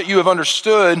saying, now that you have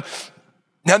understood,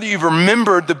 now that you've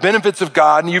remembered the benefits of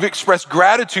God and you've expressed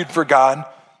gratitude for God,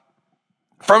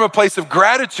 from a place of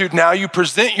gratitude now, you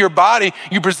present your body,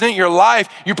 you present your life,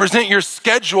 you present your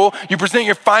schedule, you present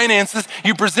your finances,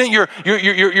 you present your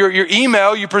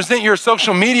email, you present your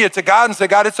social media to God and say,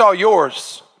 God, it's all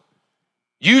yours.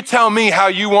 You tell me how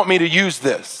you want me to use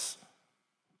this.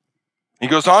 He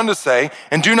goes on to say,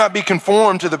 and do not be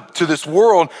conformed to this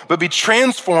world, but be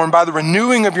transformed by the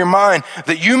renewing of your mind,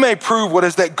 that you may prove what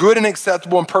is that good and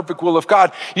acceptable and perfect will of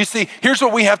God. You see, here's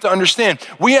what we have to understand.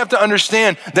 We have to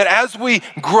understand that as we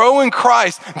grow in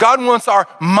Christ, God wants our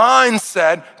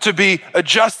mindset to be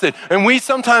adjusted. And we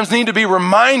sometimes need to be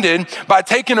reminded by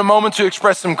taking a moment to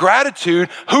express some gratitude,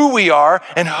 who we are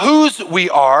and whose we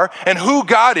are and who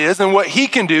God is and what he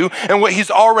can do and what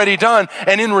he's already done.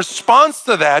 And in response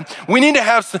to that, we need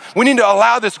to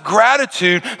allow this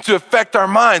gratitude to affect our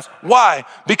minds. Why?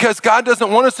 Because God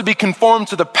doesn't want us to be conformed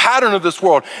to the pattern of this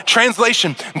world.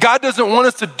 Translation, God doesn't want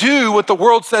us to do what the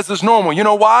world says is normal. You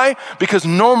know why? Because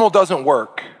normal doesn't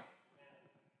work.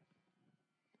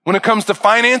 When it comes to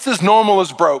finances, normal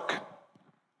is broke.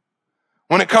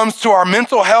 When it comes to our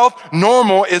mental health,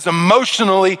 normal is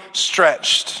emotionally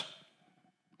stretched.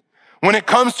 When it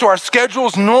comes to our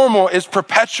schedules, normal is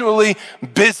perpetually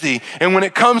busy. And when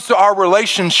it comes to our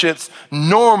relationships,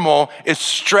 normal is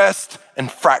stressed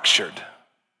and fractured.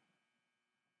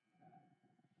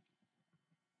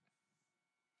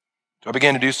 So I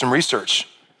began to do some research.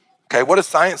 Okay, what is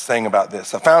science saying about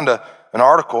this? I found an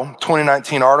article,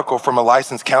 2019 article from a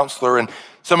licensed counselor, and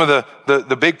some of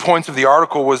the big points of the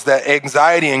article was that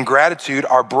anxiety and gratitude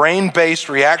are brain-based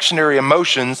reactionary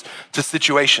emotions to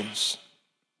situations.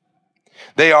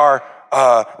 They are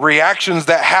reactions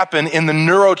that happen in the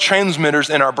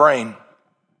neurotransmitters in our brain.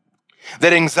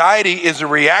 That anxiety is a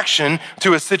reaction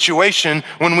to a situation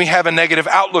when we have a negative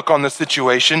outlook on the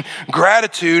situation.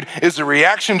 Gratitude is a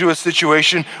reaction to a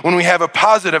situation when we have a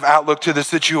positive outlook to the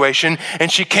situation.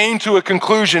 And she came to a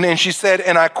conclusion and she said,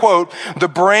 and I quote, "The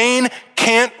brain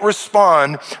can't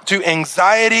respond to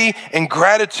anxiety and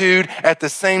gratitude at the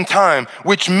same time,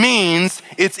 which means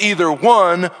it's either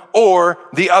one or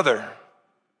the other."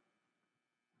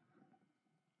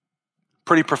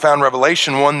 Pretty profound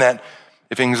revelation, one that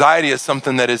if anxiety is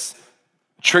something that is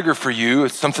a trigger for you,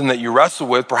 it's something that you wrestle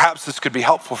with, perhaps this could be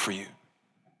helpful for you.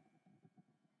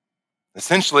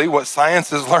 Essentially, what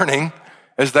science is learning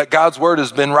is that God's word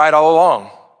has been right all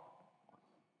along.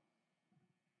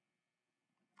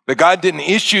 That God didn't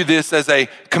issue this as a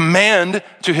command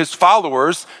to his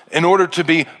followers in order to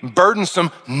be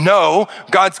burdensome. No,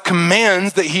 God's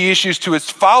commands that he issues to his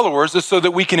followers is so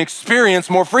that we can experience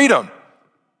more freedom.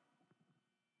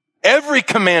 Every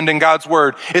command in God's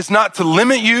word is not to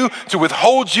limit you, to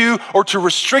withhold you, or to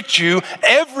restrict you.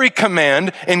 Every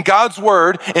command in God's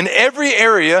word in every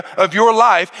area of your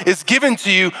life is given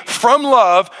to you from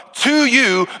love to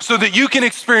you so that you can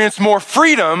experience more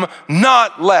freedom,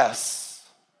 not less.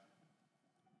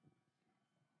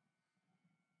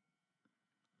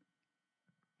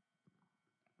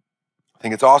 I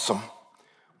think it's awesome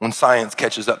when science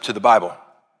catches up to the Bible.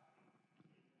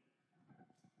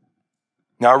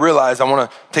 Now, I realize I want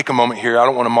to take a moment here. I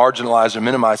don't want to marginalize or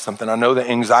minimize something. I know that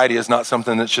anxiety is not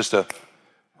something that's just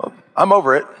I'm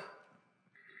over it.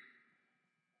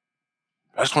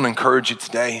 I just want to encourage you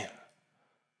today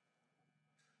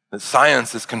that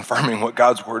science is confirming what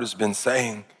God's word has been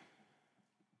saying.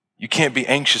 You can't be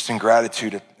anxious in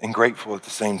gratitude and grateful at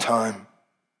the same time.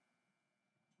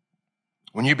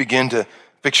 When you begin to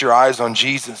fix your eyes on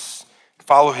Jesus,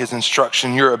 follow his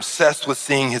instruction, you're obsessed with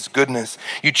seeing his goodness,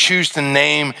 you choose to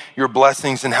name your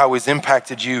blessings and how he's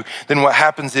impacted you, then what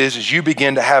happens is you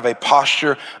begin to have a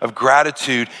posture of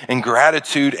gratitude, and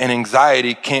gratitude and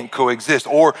anxiety can't coexist.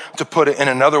 Or to put it in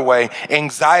another way,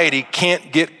 anxiety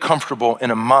can't get comfortable in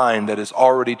a mind that has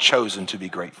already chosen to be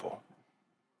grateful.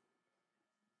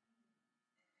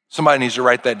 Somebody needs to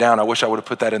write that down. I wish I would have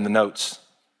put that in the notes.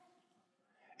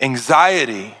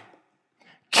 Anxiety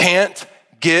can't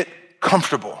get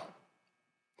comfortable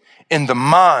in the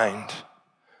mind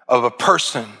of a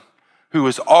person who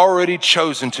has already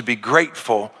chosen to be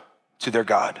grateful to their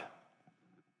God.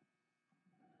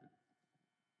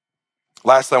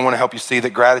 Lastly, I want to help you see that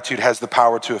gratitude has the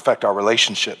power to affect our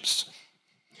relationships.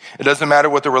 It doesn't matter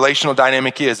what the relational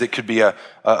dynamic is. It could be a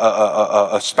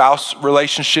spouse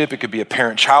relationship. It could be a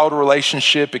parent-child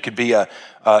relationship. It could be a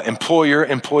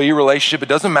employer-employee relationship. It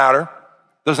doesn't matter.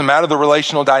 Doesn't matter the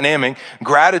relational dynamic.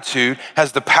 Gratitude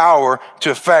has the power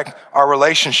to affect our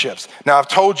relationships. Now, I've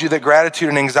told you that gratitude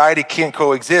and anxiety can't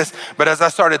coexist, but as I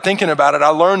started thinking about it, I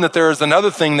learned that there is another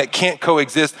thing that can't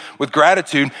coexist with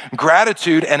gratitude.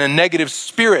 Gratitude and a negative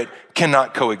spirit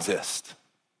cannot coexist.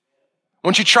 I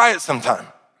want you to try it sometime.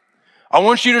 I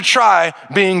want you to try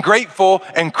being grateful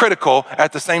and critical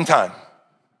at the same time.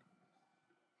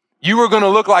 You are going to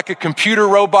look like a computer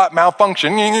robot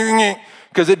malfunction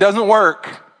because it doesn't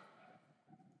work.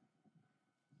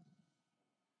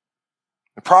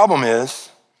 The problem is,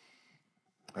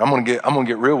 I'm going to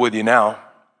get real with you now.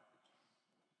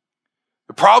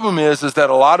 The problem is that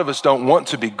a lot of us don't want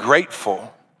to be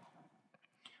grateful.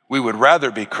 We would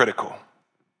rather be critical.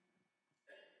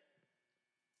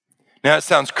 Now, it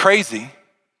sounds crazy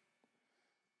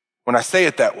when I say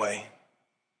it that way,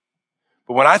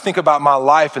 but when I think about my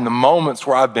life and the moments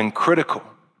where I've been critical,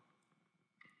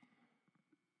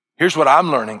 here's what I'm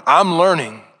learning. I'm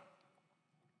learning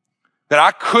that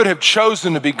I could have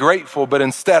chosen to be grateful, but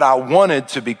instead I wanted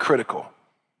to be critical.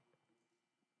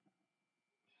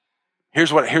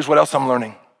 Here's what else I'm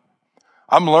learning.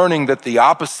 I'm learning that the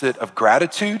opposite of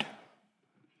gratitude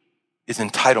is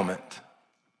entitlement.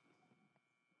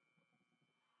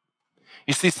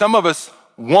 You see, some of us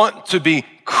want to be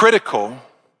critical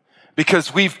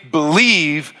because we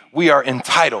believe we are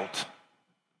entitled.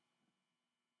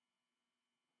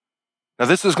 Now,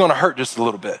 this is going to hurt just a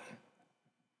little bit.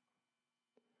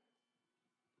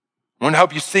 I want to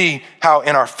help you see how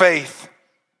in our faith,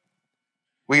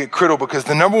 we get critical, because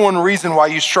the number one reason why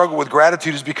you struggle with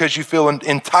gratitude is because you feel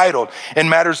entitled. In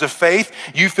matters of faith,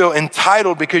 you feel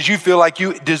entitled because you feel like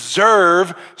you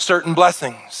deserve certain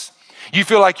blessings. You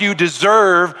feel like you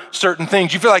deserve certain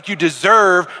things. You feel like you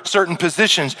deserve certain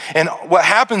positions. And what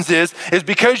happens is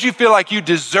because you feel like you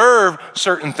deserve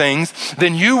certain things,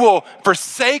 then you will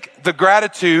forsake the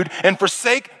gratitude and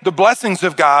forsake the blessings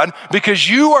of God because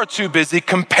you are too busy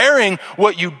comparing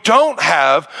what you don't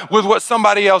have with what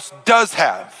somebody else does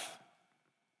have.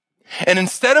 And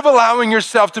instead of allowing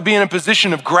yourself to be in a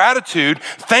position of gratitude,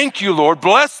 thank you, Lord,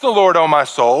 bless the Lord, oh my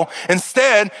soul.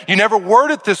 Instead, you never word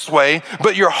it this way,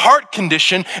 but your heart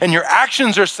condition and your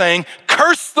actions are saying,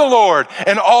 curse the Lord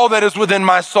and all that is within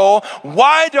my soul.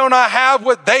 Why don't I have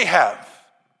what they have?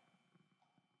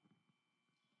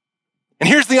 And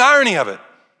here's the irony of it.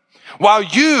 While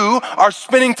you are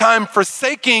spending time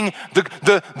forsaking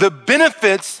the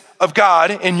benefits of God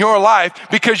in your life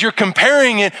because you're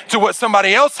comparing it to what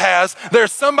somebody else has,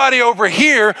 there's somebody over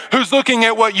here who's looking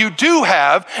at what you do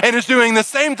have and is doing the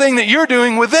same thing that you're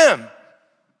doing with them.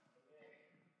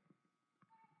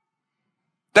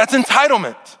 That's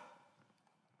entitlement.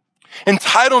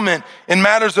 Entitlement in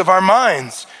matters of our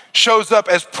minds shows up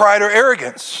as pride or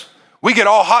arrogance. We get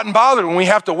all hot and bothered when we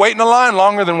have to wait in a line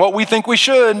longer than what we think we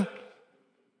should.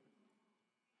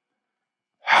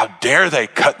 How dare they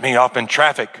cut me off in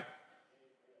traffic?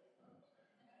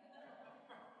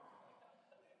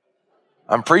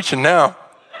 I'm preaching now.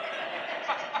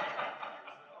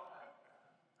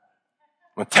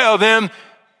 I'm gonna tell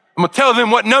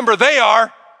them what number they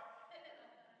are.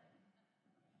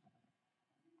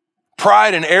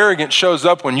 Pride and arrogance shows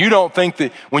up when you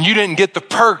didn't get the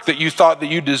perk that you thought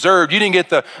that you deserved. You didn't get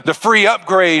the free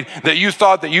upgrade that you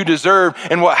thought that you deserved.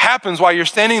 And what happens while you're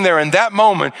standing there in that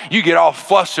moment, you get all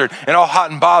flustered and all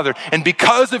hot and bothered. And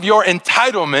because of your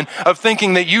entitlement of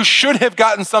thinking that you should have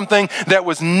gotten something that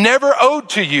was never owed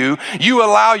to you, you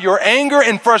allow your anger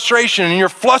and frustration and your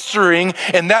flustering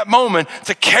in that moment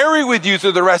to carry with you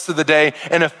through the rest of the day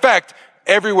and affect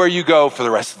everywhere you go for the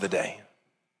rest of the day.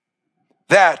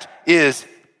 That is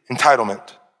entitlement.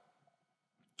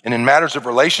 And in matters of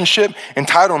relationship,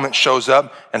 entitlement shows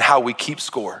up in how we keep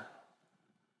score.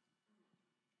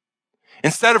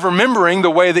 Instead of remembering the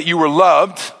way that you were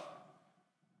loved,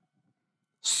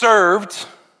 served,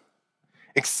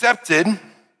 accepted,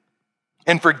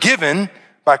 and forgiven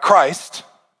by Christ,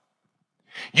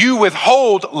 you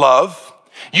withhold love,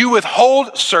 you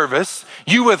withhold service,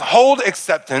 you withhold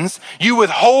acceptance, you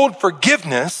withhold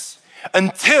forgiveness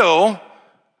until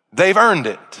they've earned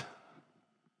it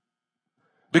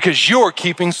because you're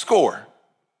keeping score.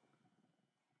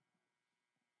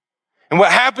 And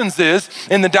what happens is,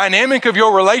 in the dynamic of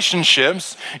your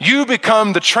relationships, you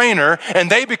become the trainer and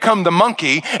they become the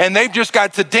monkey, and they've just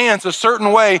got to dance a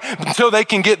certain way until they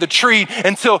can get the treat,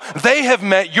 until they have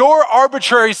met your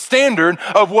arbitrary standard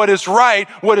of what is right,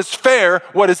 what is fair,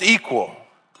 what is equal.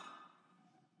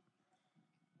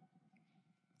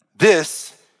 This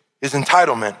is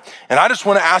entitlement. And I just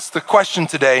want to ask the question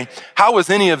today, how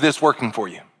is any of this working for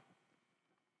you?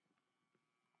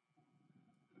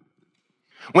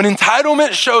 When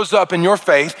entitlement shows up in your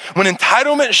faith, when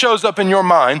entitlement shows up in your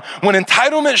mind, when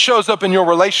entitlement shows up in your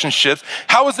relationships,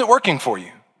 how is it working for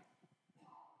you?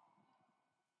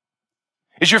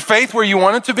 Is your faith where you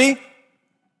want it to be?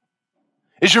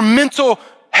 Is your mental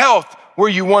health where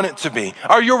you want it to be?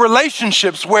 Are your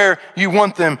relationships where you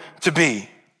want them to be?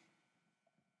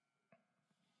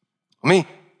 Let me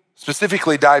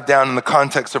specifically dive down in the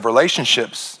context of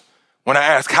relationships. When I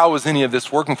ask, how is any of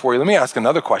this working for you? Let me ask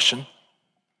another question.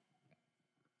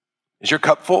 Is your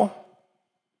cup full?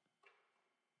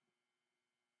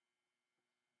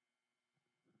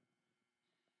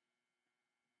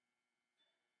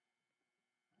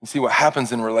 You see, what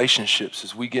happens in relationships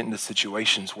is we get into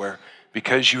situations where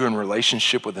because you're in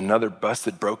relationship with another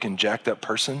busted, broken, jacked up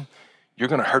person, you're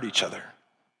going to hurt each other.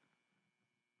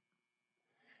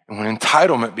 And when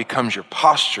entitlement becomes your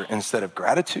posture instead of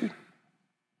gratitude,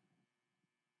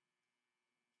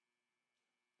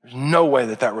 there's no way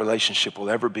that relationship will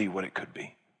ever be what it could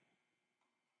be.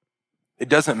 It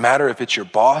doesn't matter if it's your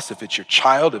boss, if it's your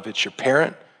child, if it's your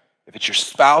parent, if it's your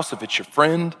spouse, if it's your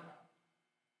friend.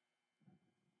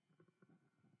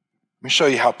 Let me show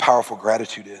you how powerful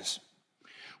gratitude is.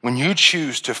 When you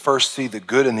choose to first see the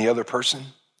good in the other person,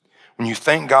 when you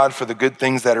thank God for the good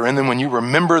things that are in them, when you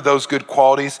remember those good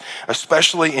qualities,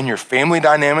 especially in your family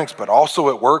dynamics, but also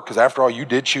at work, because after all, you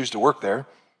did choose to work there.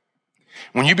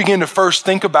 When you begin to first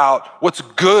think about what's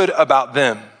good about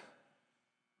them,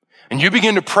 And you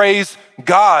begin to praise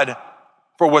God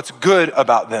for what's good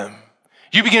about them.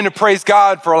 You begin to praise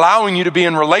God for allowing you to be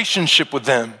in relationship with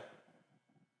them.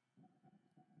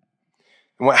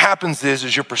 And what happens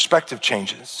is your perspective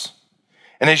changes.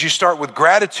 And as you start with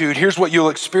gratitude, here's what you'll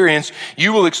experience.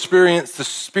 You will experience the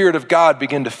Spirit of God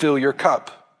begin to fill your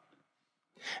cup.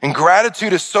 And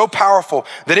gratitude is so powerful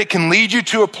that it can lead you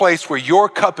to a place where your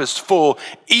cup is full,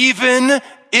 even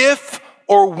if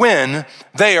or when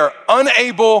they are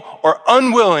unable or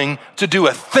unwilling to do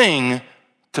a thing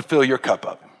to fill your cup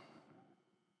up.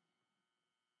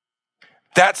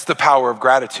 That's the power of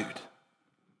gratitude.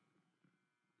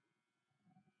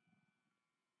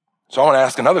 So I want to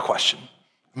ask another question.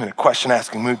 I'm in a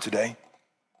question-asking mood today.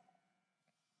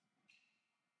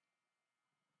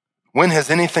 When has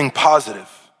anything positive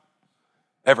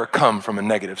ever come from a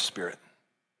negative spirit?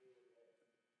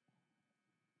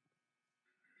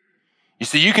 You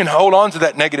see, you can hold on to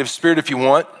that negative spirit if you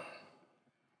want.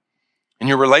 In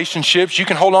your relationships, you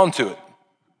can hold on to it.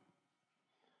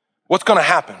 What's going to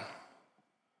happen?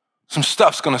 Some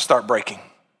stuff's going to start breaking.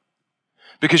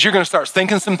 Because you're going to start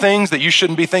thinking some things that you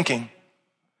shouldn't be thinking.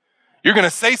 You're going to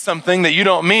say something that you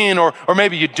don't mean, or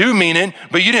maybe you do mean it,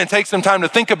 but you didn't take some time to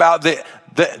think about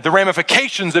the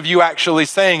ramifications of you actually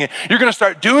saying it. You're going to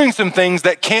start doing some things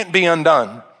that can't be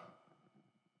undone.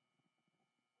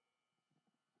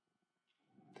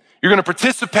 You're going to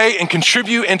participate and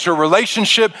contribute into a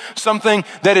relationship, something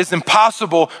that is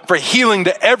impossible for healing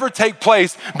to ever take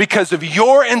place because of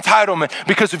your entitlement,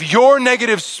 because of your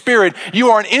negative spirit. You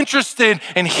aren't interested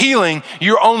in healing.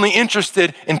 You're only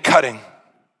interested in cutting.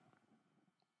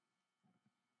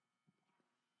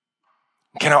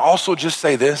 Can I also just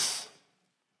say this?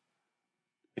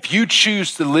 If you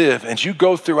choose to live and you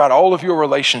go throughout all of your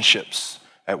relationships,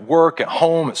 at work, at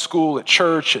home, at school, at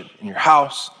church, in your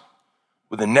house,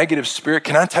 with a negative spirit,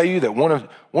 can I tell you that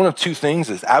one of two things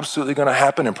is absolutely going to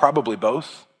happen, and probably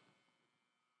both?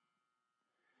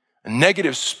 A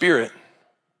negative spirit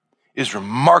is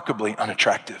remarkably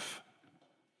unattractive.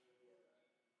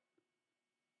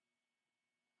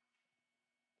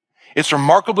 It's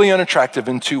remarkably unattractive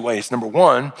in two ways. Number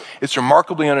one, it's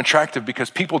remarkably unattractive because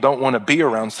people don't want to be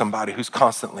around somebody who's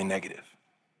constantly negative.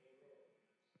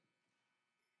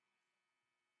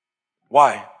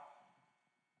 Why?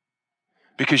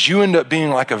 Because you end up being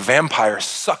like a vampire,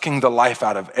 sucking the life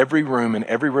out of every room and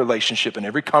every relationship and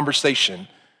every conversation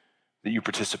that you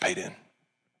participate in.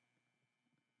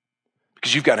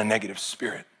 Because you've got a negative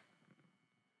spirit.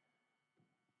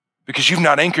 Because you've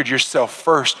not anchored yourself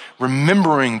first,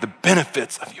 remembering the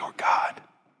benefits of your God.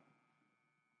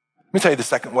 Let me tell you the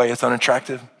second way it's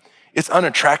unattractive. It's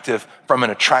unattractive from an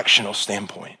attractional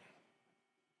standpoint.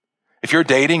 If you're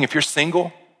dating, if you're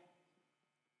single,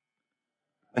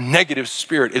 a negative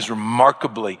spirit is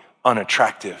remarkably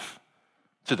unattractive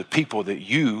to the people that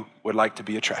you would like to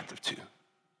be attractive to.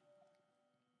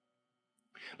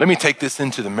 Let me take this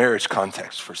into the marriage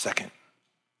context for a second.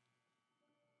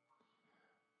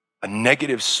 A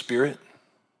negative spirit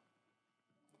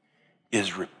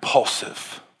is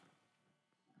repulsive.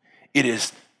 It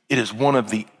is one of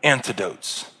the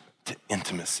antidotes to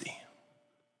intimacy.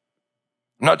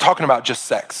 I'm not talking about just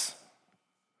sex.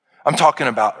 I'm talking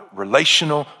about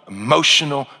relational,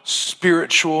 emotional,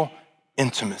 spiritual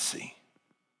intimacy.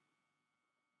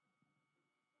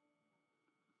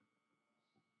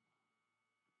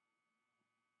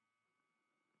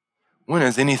 When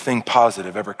has anything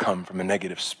positive ever come from a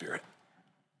negative spirit?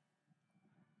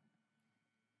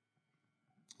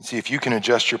 See, if you can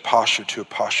adjust your posture to a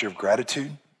posture of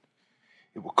gratitude,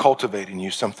 it will cultivate in you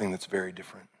something that's very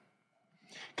different.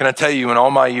 Can I tell you, in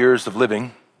all my years of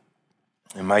living,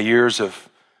 in my years of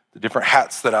the different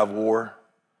hats that I've wore,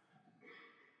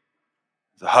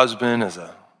 as a husband, as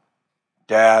a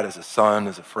dad, as a son,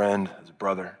 as a friend, as a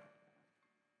brother,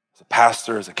 as a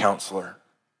pastor, as a counselor,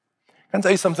 can I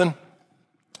tell you something?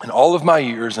 In all of my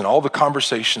years and all the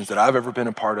conversations that I've ever been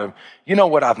a part of, you know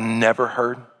what I've never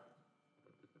heard?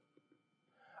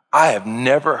 I have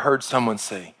never heard someone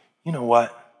say, you know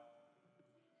what?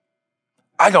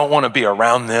 I don't want to be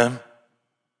around them.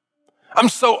 I'm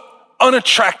so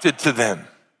unattracted to them.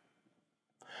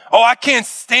 Oh, I can't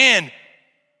stand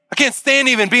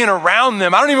even being around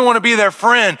them. I don't even want to be their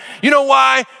friend. You know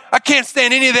why? I can't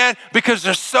stand any of that because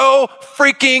they're so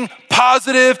freaking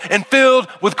positive and filled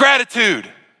with gratitude.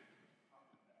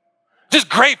 Just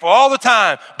grateful all the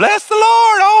time. Bless the Lord,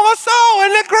 oh my soul,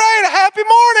 isn't it great? A happy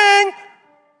morning.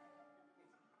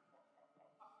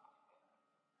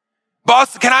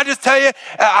 Boss, can I just tell you,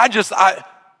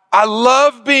 I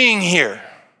love being here.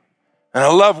 And I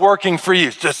love working for you.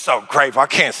 It's just so grateful. I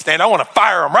can't stand it. I want to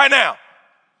fire them right now.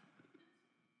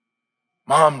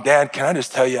 Mom, Dad, can I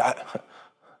just tell you, I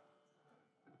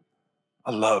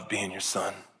love being your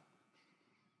son,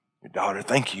 your daughter.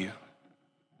 Thank you.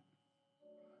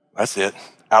 That's it.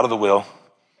 Out of the will.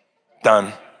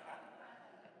 Done.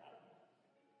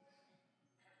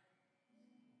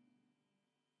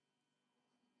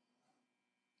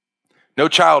 No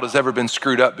child has ever been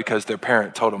screwed up because their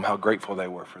parent told them how grateful they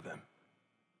were for them.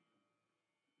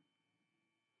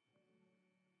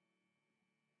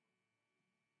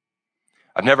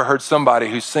 I've never heard somebody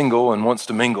who's single and wants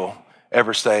to mingle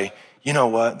ever say, you know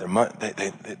what,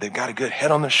 they've got a good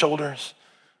head on their shoulders.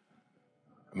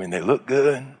 I mean, they look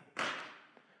good.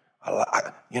 There's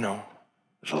a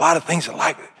lot of things I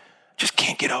like. Just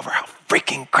can't get over how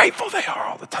freaking grateful they are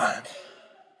all the time.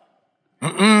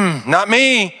 Not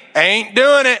me. Ain't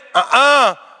doing it.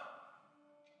 I've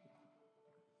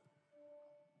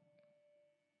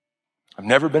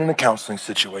never been in a counseling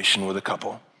situation with a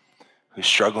couple who's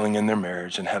struggling in their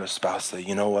marriage and had a spouse say,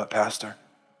 you know what, Pastor?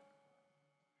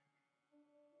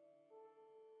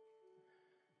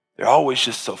 They're always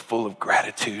just so full of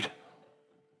gratitude.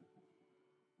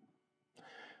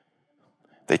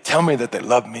 They tell me that they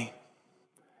love me,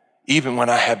 even when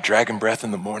I have dragon breath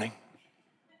in the morning.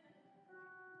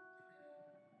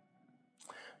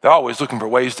 They're always looking for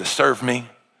ways to serve me.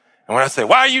 And when I say,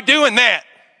 why are you doing that?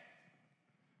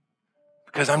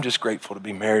 Because I'm just grateful to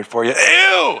be married for you.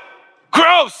 Ew!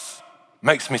 Gross!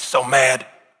 Makes me so mad.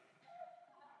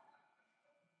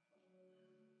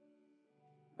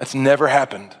 That's never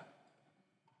happened.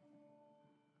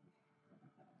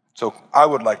 So I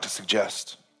would like to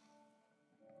suggest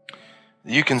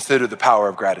that you consider the power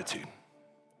of gratitude.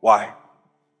 Why?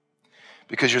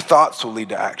 Because your thoughts will lead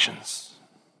to actions.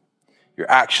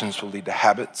 Your actions will lead to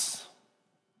habits.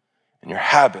 And your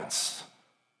habits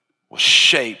will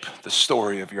shape the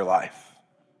story of your life.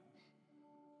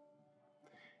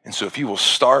 And so if you will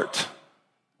start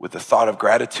with the thought of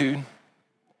gratitude,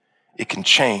 it can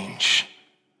change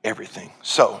everything.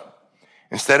 So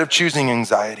instead of choosing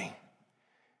anxiety,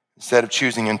 instead of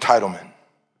choosing entitlement,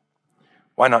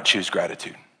 why not choose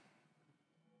gratitude?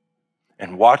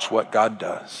 And watch what God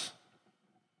does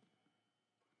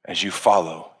as you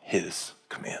follow his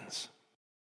commands.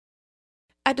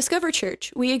 At Discover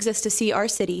Church, we exist to see our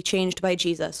city changed by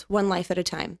Jesus, one life at a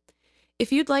time.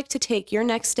 If you'd like to take your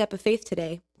next step of faith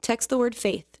today, text the word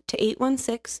faith to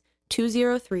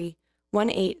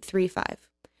 816-203-1835.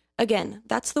 Again,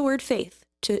 that's the word faith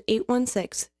to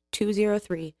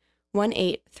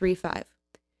 816-203-1835.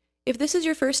 If this is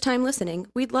your first time listening,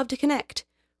 we'd love to connect.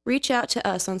 Reach out to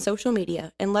us on social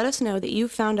media and let us know that you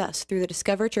found us through the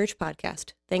Discover Church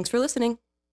podcast. Thanks for listening.